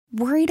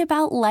Worried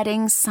about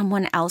letting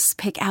someone else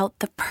pick out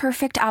the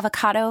perfect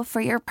avocado for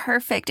your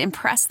perfect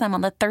impress them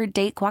on the third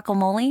date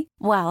guacamole?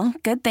 Well,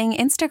 good thing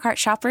Instacart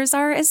shoppers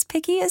are as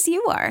picky as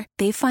you are.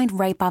 They find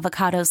ripe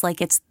avocados like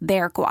it's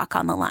their guac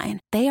on the line.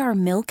 They are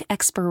milk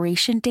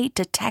expiration date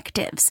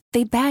detectives.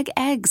 They bag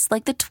eggs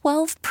like the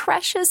 12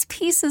 precious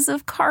pieces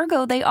of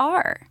cargo they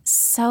are.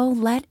 So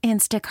let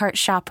Instacart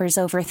shoppers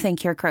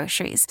overthink your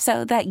groceries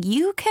so that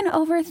you can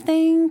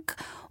overthink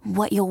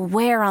what you'll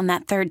wear on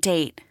that third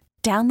date.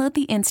 Download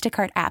the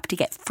Instacart app to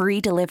get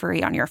free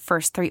delivery on your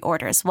first 3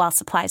 orders while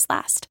supplies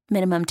last.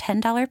 Minimum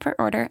 $10 per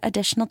order.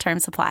 Additional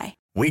terms apply.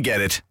 We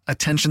get it.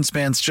 Attention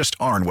spans just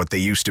aren't what they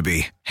used to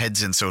be.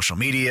 Heads in social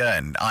media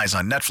and eyes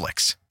on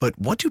Netflix. But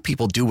what do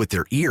people do with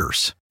their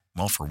ears?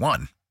 Well, for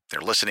one, they're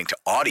listening to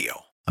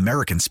audio.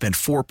 Americans spend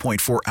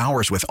 4.4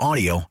 hours with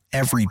audio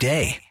every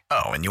day.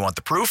 Oh, and you want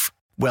the proof?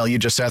 Well, you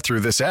just sat through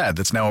this ad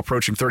that's now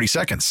approaching 30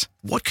 seconds.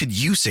 What could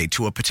you say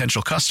to a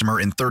potential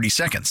customer in 30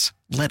 seconds?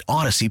 Let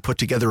Odyssey put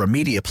together a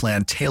media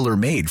plan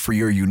tailor-made for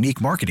your unique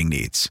marketing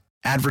needs.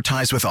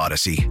 Advertise with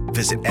Odyssey.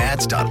 Visit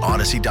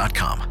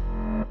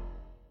ads.odyssey.com.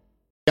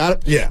 Got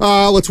it? Yeah.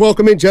 Let's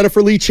welcome in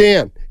Jennifer Lee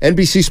Chan,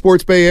 NBC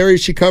Sports Bay Area.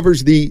 She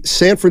covers the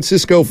San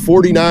Francisco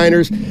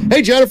 49ers.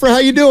 Hey, Jennifer, how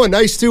you doing?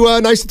 Nice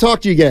to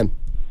talk to you again.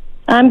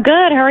 I'm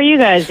good. How are you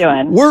guys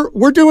doing?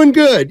 We're doing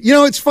good. You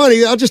know, it's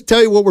funny. I'll just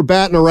tell you what we're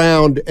batting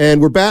around,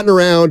 and we're batting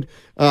around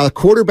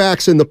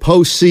quarterbacks in the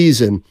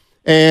postseason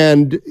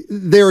and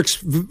their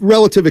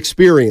relative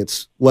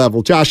experience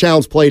level. Josh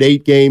Allen's played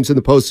 8 games in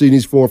the postseason.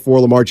 He's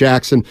 4-4. Lamar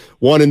Jackson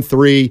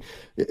 1-3.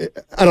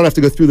 I don't have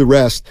to go through the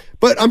rest,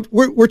 but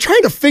we're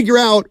trying to figure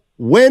out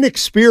when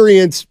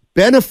experience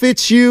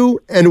benefits you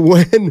and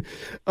when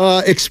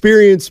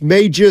experience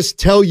may just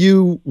tell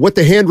you what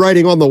the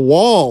handwriting on the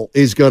wall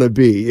is going to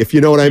be, if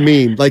you know what I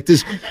mean. Like,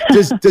 does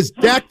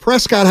Dak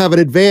Prescott have an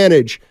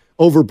advantage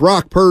over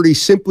Brock Purdy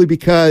simply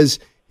because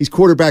he's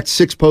quarterbacked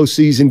 6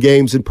 postseason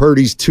games and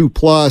Purdy's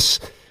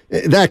 2+,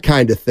 that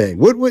kind of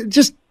thing?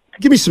 Just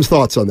give me some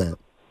thoughts on that.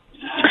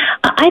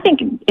 I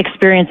think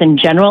experience in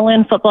general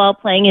in football,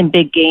 playing in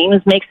big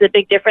games, makes a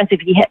big difference.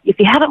 If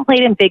you haven't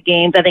played in big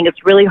games, I think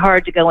it's really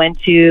hard to go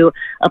into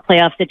a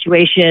playoff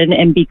situation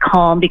and be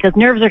calm because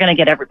nerves are going to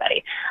get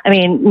everybody. I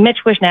mean, Mitch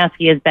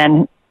Wishnowsky has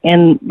been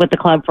in with the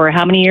club for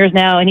how many years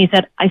now, and he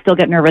said, I still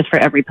get nervous for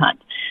every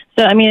punt.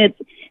 So, I mean,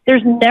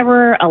 there's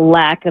never a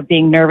lack of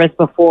being nervous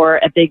before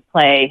a big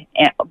play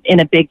in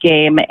a big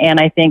game, and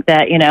I think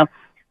that, you know,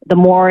 the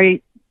more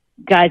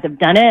guys have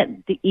done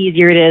it, the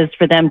easier it is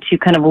for them to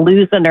kind of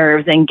lose the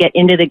nerves and get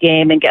into the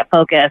game and get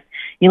focused.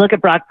 You look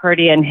at Brock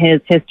Purdy and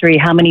his history,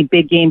 how many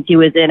big games he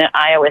was in at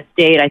Iowa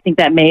State. I think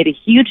that made a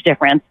huge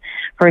difference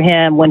for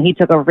him when he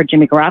took over for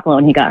Jimmy Garoppolo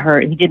and he got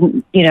hurt. He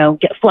didn't,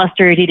 get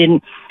flustered. He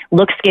didn't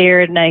look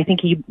scared. And I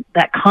think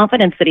that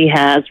confidence that he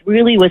has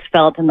really was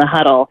felt in the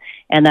huddle,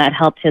 and that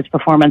helped his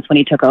performance when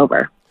he took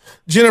over.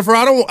 Jennifer,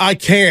 I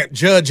can't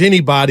judge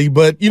anybody,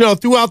 but,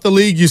 throughout the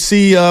league, you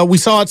see, we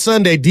saw it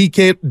Sunday,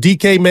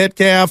 DK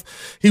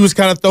Metcalf, he was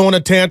kind of throwing a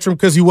tantrum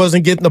because he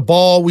wasn't getting the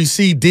ball. We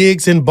see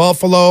Diggs in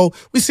Buffalo.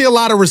 We see a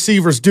lot of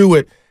receivers do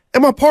it.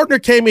 And my partner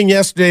came in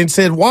yesterday and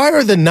said, why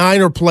are the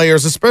Niner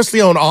players,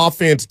 especially on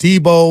offense,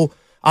 Debo,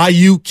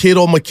 Ayuk,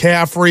 Kittle,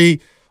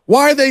 McCaffrey,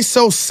 why are they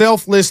so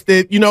selfless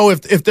that,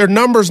 if their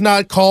number's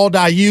not called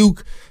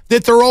Ayuk,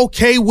 that they're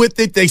okay with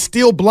it, they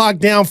still block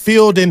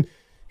downfield? And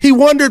he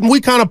wondered, and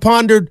we kind of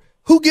pondered,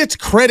 who gets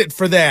credit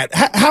for that?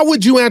 How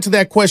would you answer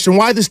that question,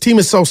 why this team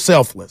is so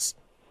selfless?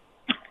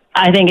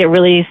 I think it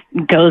really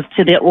goes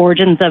to the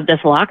origins of this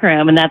locker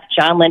room, and that's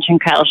John Lynch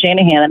and Kyle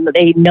Shanahan. And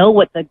they know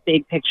what the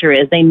big picture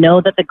is. They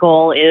know that the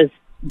goal is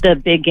the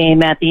big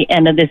game at the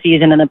end of the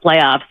season in the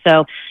playoffs.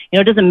 So,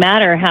 it doesn't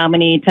matter how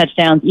many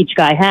touchdowns each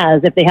guy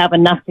has. If they have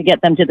enough to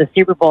get them to the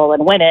Super Bowl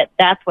and win it,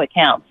 that's what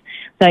counts.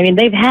 So, I mean,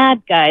 they've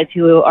had guys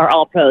who are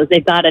all pros.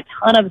 They've got a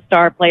ton of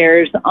star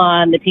players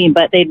on the team,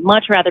 but they'd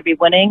much rather be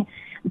winning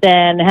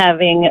than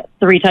having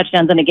 3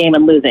 touchdowns in a game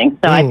and losing.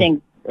 So I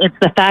think it's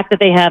the fact that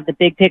they have the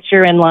big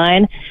picture in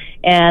line,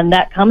 and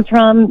that comes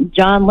from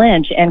John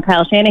Lynch and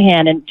Kyle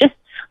Shanahan, and just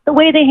the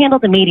way they handle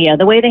the media,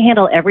 the way they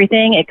handle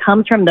everything, it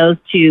comes from those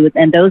two.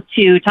 And those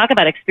two, talk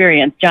about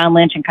experience, John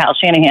Lynch and Kyle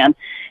Shanahan,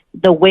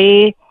 the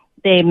way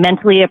they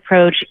mentally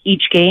approach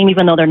each game,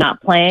 even though they're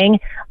not playing,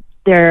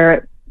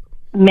 their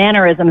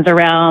mannerisms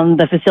around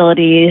the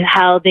facility,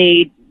 how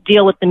they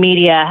deal with the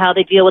media, how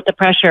they deal with the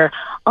pressure,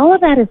 all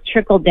of that has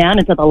trickled down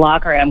into the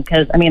locker room.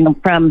 Because, I mean,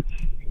 from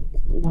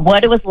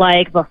what it was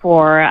like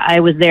before I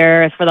was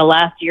there for the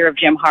last year of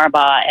Jim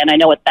Harbaugh, and I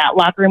know what that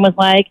locker room was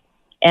like,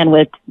 and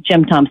with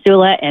Jim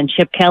Tomsula and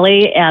Chip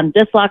Kelly, and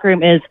this locker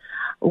room is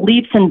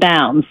leaps and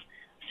bounds,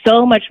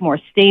 so much more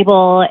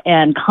stable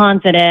and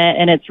confident,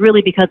 and it's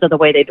really because of the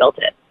way they built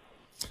it.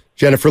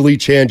 Jennifer Lee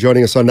Chan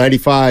joining us on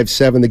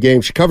 95.7 The Game.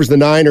 She covers the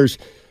Niners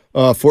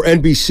for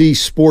NBC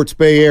Sports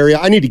Bay Area.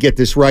 I need to get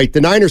this right.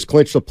 The Niners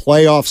clinched a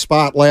playoff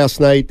spot last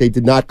night. They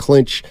did not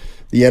clinch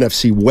the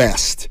NFC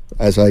West,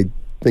 as I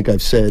think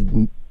I've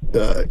said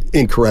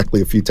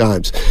incorrectly a few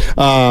times.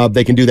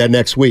 They can do that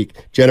next week.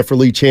 Jennifer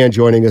Lee Chan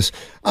joining us.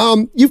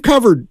 You've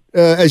covered,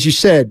 as you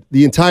said,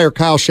 the entire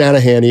Kyle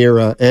Shanahan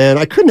era, and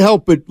I couldn't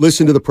help but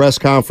listen to the press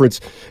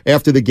conference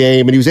after the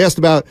game, and he was asked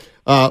about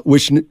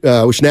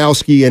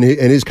Wisnowski and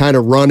his kind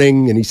of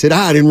running, and he said,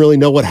 I didn't really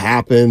know what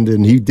happened,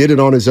 and he did it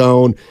on his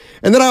own.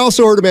 And then I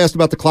also heard him asked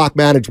about the clock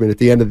management at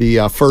the end of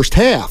the first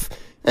half.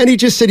 And he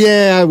just said,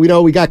 yeah,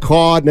 we got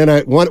caught, and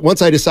then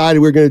once I decided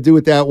we were going to do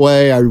it that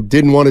way, I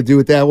didn't want to do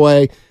it that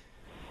way.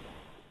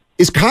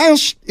 Is Kyle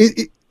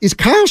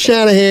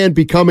Shanahan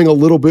becoming a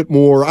little bit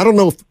more, I don't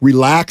know if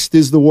relaxed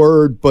is the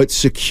word, but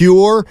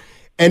secure?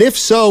 And if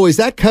so, is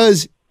that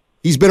because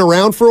he's been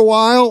around for a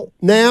while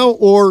now,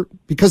 or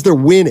because they're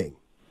winning?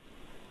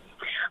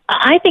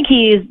 I think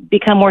he's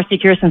become more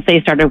secure since they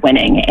started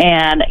winning.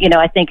 And,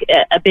 I think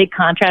a big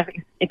contract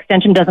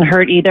extension doesn't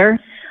hurt either.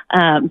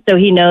 So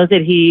he knows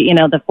that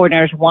the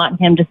 49ers want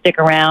him to stick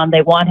around.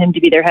 They want him to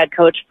be their head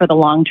coach for the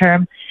long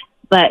term.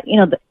 But,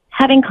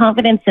 having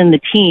confidence in the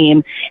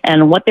team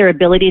and what their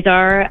abilities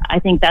are, I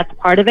think that's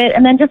part of it.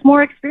 And then just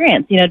more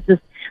experience.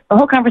 Just the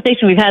whole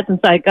conversation we've had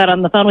since I got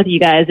on the phone with you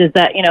guys is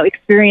that,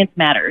 experience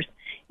matters.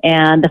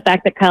 And the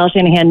fact that Kyle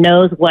Shanahan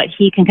knows what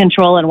he can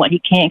control and what he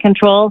can't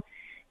control,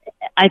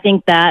 I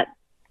think that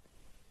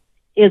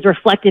is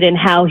reflected in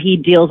how he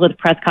deals with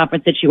press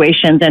conference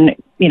situations and,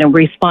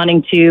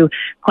 responding to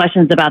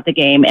questions about the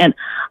game. And,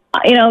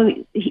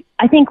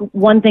 I think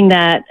one thing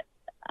that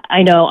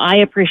I know I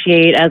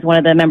appreciate as one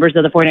of the members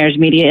of the 49ers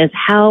media is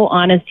how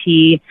honest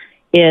he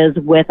is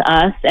with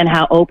us and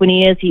how open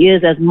he is. He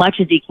is as much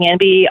as he can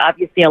be.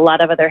 Obviously, a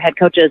lot of other head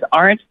coaches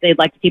aren't. They'd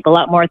like to keep a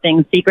lot more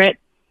things secret.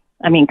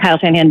 I mean, Kyle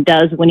Shanahan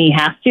does when he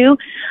has to.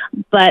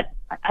 But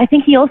I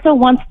think he also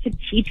wants to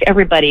teach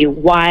everybody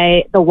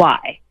why,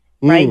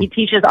 right? He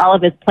teaches all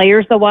of his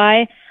players the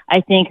why. I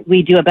think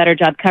we do a better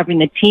job covering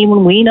the team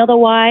when we know the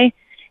why.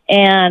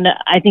 And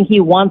I think he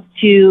wants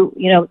to,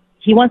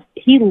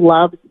 he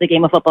loves the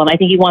game of football, and I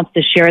think he wants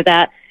to share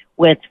that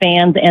with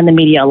fans and the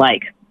media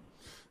alike.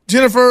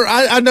 Jennifer,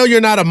 I know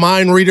you're not a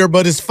mind reader,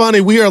 but it's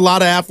funny. We hear a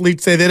lot of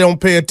athletes say they don't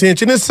pay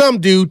attention, and some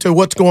do, to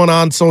what's going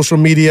on social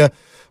media.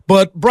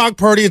 But Brock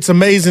Purdy, it's an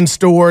amazing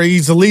story.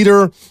 He's a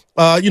leader,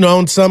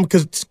 in some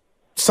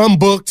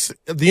books,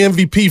 the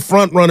MVP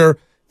front runner.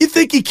 You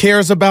think he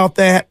cares about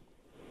that?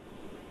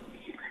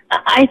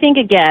 I think,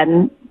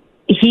 again,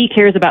 he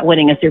cares about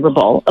winning a Super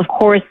Bowl. Of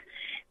course,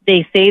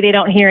 they say they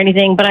don't hear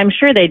anything, but I'm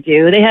sure they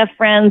do. They have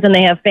friends and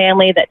they have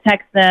family that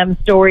text them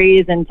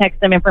stories and text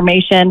them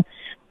information.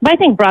 But I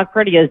think Brock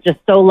Purdy is just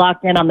so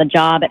locked in on the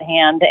job at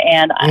hand.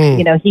 And,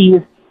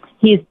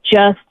 he's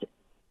just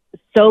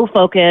so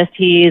focused.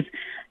 He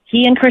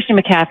and Christian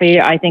McCaffrey,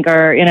 I think,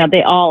 are,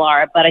 they all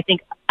are. But I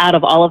think out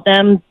of all of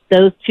them,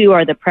 those two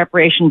are the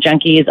preparation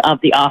junkies of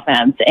the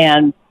offense.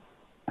 And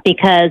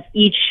because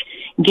each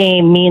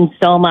game means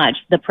so much,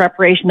 the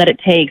preparation that it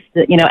takes,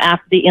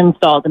 after the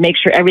install to make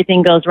sure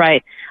everything goes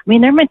right. I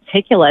mean, they're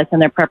meticulous in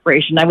their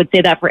preparation. I would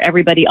say that for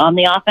everybody on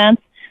the offense.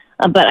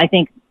 But I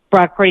think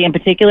Brock Purdy in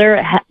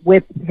particular,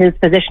 with his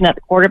position at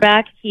the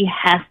quarterback, he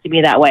has to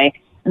be that way.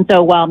 And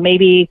so while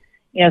maybe,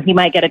 he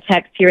might get a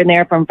text here and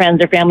there from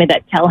friends or family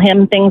that tell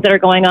him things that are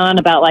going on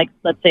about, like,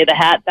 let's say the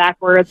hat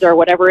backwards or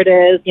whatever it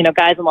is,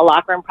 guys in the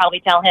locker room probably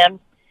tell him,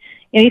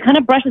 he kind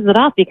of brushes it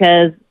off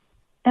because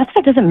that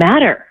stuff doesn't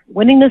matter.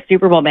 Winning the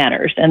Super Bowl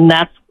matters. And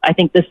that's, I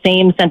think, the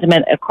same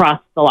sentiment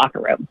across the locker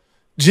room.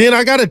 Jen,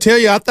 I got to tell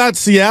you, I thought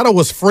Seattle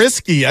was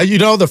frisky.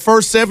 The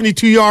first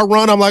 72-yard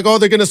run, I'm like,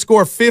 they're going to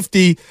score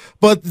 50.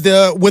 But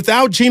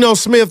without Geno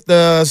Smith,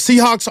 the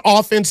Seahawks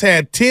offense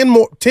had 10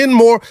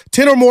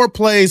 or more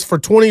plays for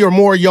 20 or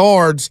more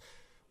yards.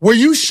 Were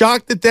you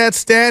shocked at that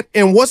stat?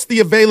 And what's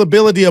the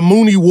availability of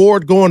Mooney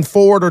Ward going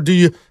forward, or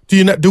do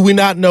we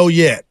not know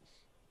yet?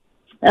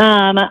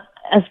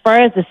 As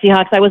far as the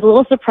Seahawks, I was a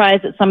little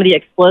surprised at some of the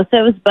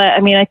explosives, but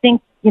I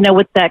think,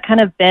 with that kind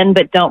of bend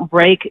but don't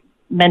break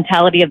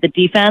mentality of the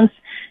defense,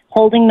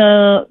 holding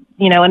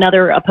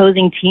another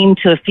opposing team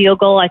to a field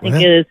goal, I think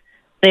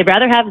they'd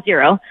rather have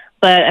 0,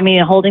 but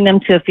holding them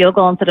to a field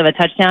goal instead of a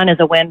touchdown is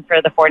a win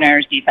for the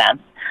 49ers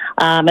defense.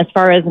 As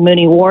far as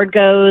Mooney Ward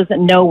goes,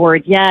 no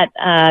word yet.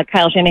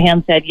 Kyle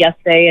Shanahan said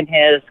yesterday in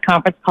his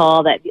conference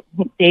call that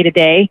day to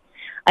day,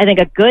 I think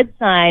a good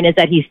sign is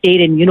that he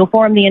stayed in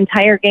uniform the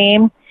entire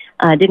game.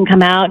 Didn't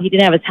come out. He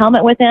didn't have his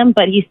helmet with him,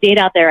 but he stayed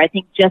out there, I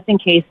think, just in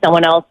case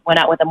someone else went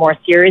out with a more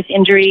serious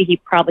injury. He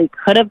probably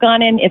could have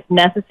gone in if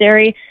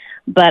necessary,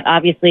 but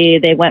obviously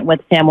they went with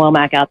Sam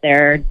Womack out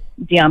there,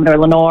 Deommodore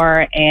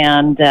Lenoir,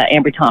 and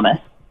Ambry Thomas.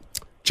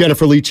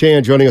 Jennifer Lee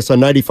Chan joining us on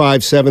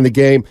 95.7 The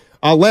Game.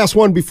 Last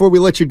one before we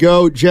let you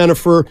go,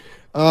 Jennifer.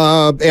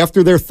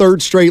 After their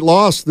third straight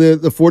loss, the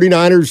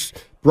 49ers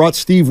brought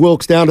Steve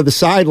Wilks down to the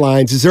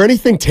sidelines. Is there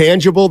anything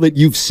tangible that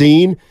you've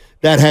seen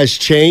that has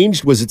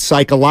changed? Was it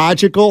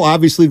psychological?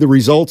 Obviously, the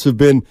results have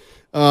been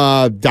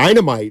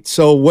dynamite.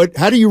 So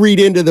how do you read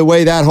into the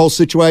way that whole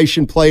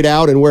situation played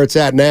out and where it's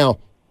at now?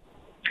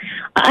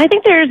 I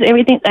think there's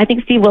everything. I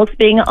think Steve Wilkes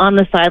being on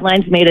the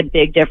sidelines made a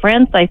big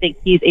difference. I think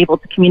he's able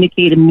to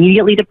communicate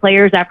immediately to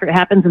players after it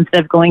happens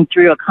instead of going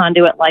through a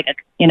conduit like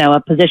a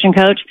position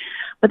coach.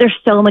 But there's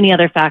so many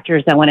other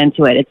factors that went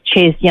into it. It's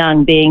Chase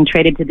Young being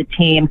traded to the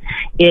team.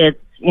 It's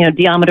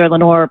Deommodore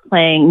Lenoir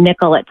playing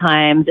nickel at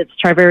times. It's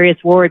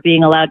Charvarius Ward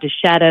being allowed to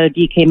shadow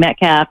DK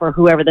Metcalf or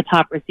whoever the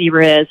top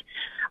receiver is.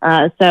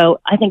 So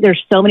I think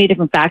there's so many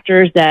different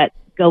factors that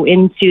go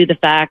into the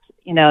fact,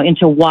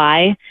 into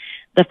why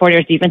the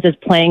 49ers defense is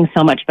playing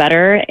so much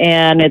better.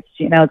 And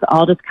it's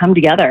all just come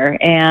together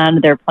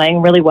and they're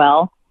playing really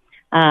well.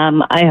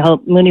 I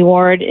hope Mooney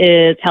Ward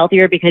is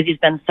healthier because he's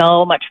been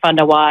so much fun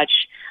to watch.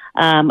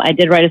 I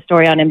did write a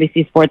story on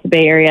NBC Sports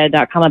Bay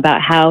Area.com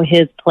about how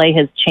his play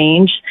has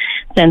changed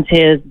since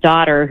his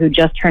daughter, who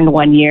just turned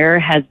 1 year,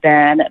 has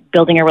been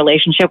building a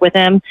relationship with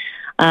him.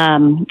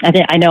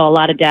 I know a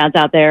lot of dads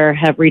out there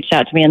have reached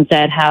out to me and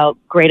said how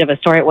great of a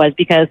story it was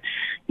because,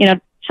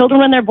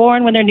 children when they're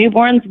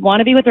newborns want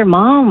to be with their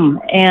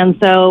mom. And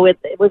so it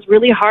was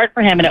really hard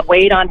for him and it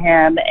weighed on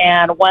him.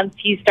 And once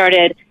he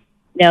started,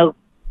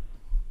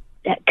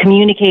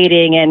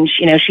 communicating and,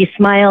 she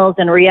smiles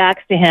and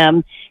reacts to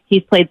him,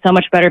 he's played so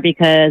much better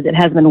because it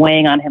hasn't been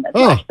weighing on him as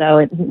much.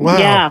 So wow.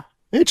 Yeah.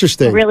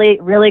 Interesting. Really,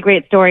 really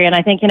great story. And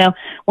I think,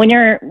 when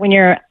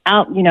you're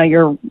out,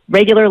 your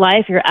regular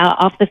life, your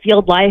off the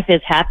field life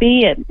is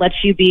happy. It lets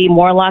you be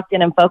more locked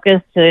in and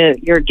focused to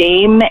your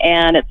game.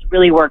 And it's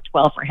really worked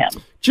well for him.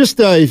 Just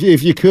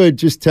if you could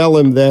just tell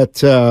him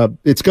that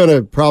it's going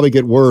to probably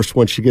get worse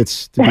when she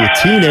gets to be a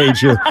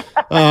teenager.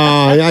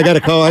 I got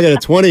a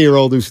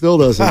 20-year-old who still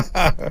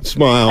doesn't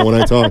smile when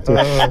I talk to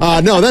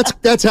her. No,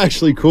 that's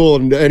actually cool,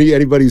 and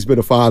anybody who's been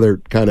a father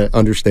kind of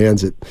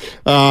understands it.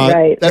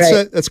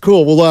 That's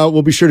cool.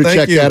 We'll be sure to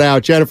check that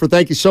out. Jennifer,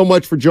 thank you so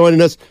much for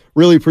joining us.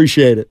 Really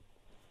appreciate it.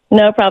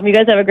 No problem. You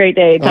guys have a great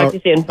day. Talk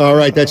to you soon. All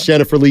right, that's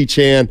Jennifer Lee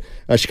Chan.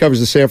 She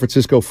covers the San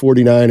Francisco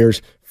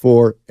 49ers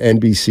for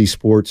NBC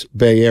Sports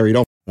Bay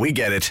Area. We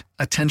get it.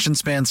 Attention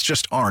spans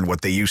just aren't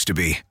what they used to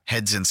be.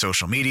 Heads in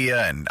social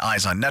media and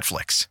eyes on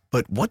Netflix.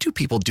 But what do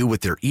people do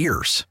with their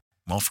ears?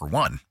 Well, for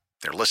one,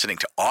 they're listening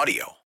to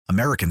audio.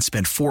 Americans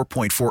spend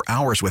 4.4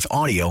 hours with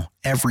audio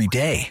every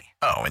day.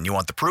 Oh, and you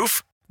want the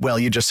proof? Well,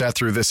 you just sat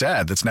through this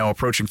ad that's now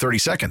approaching 30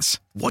 seconds.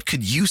 What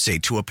could you say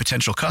to a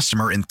potential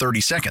customer in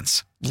 30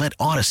 seconds? Let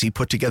Odyssey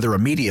put together a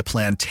media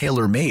plan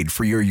tailor-made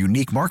for your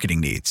unique marketing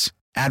needs.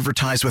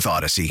 Advertise with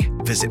Odyssey.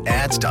 Visit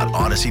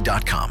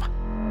ads.odyssey.com.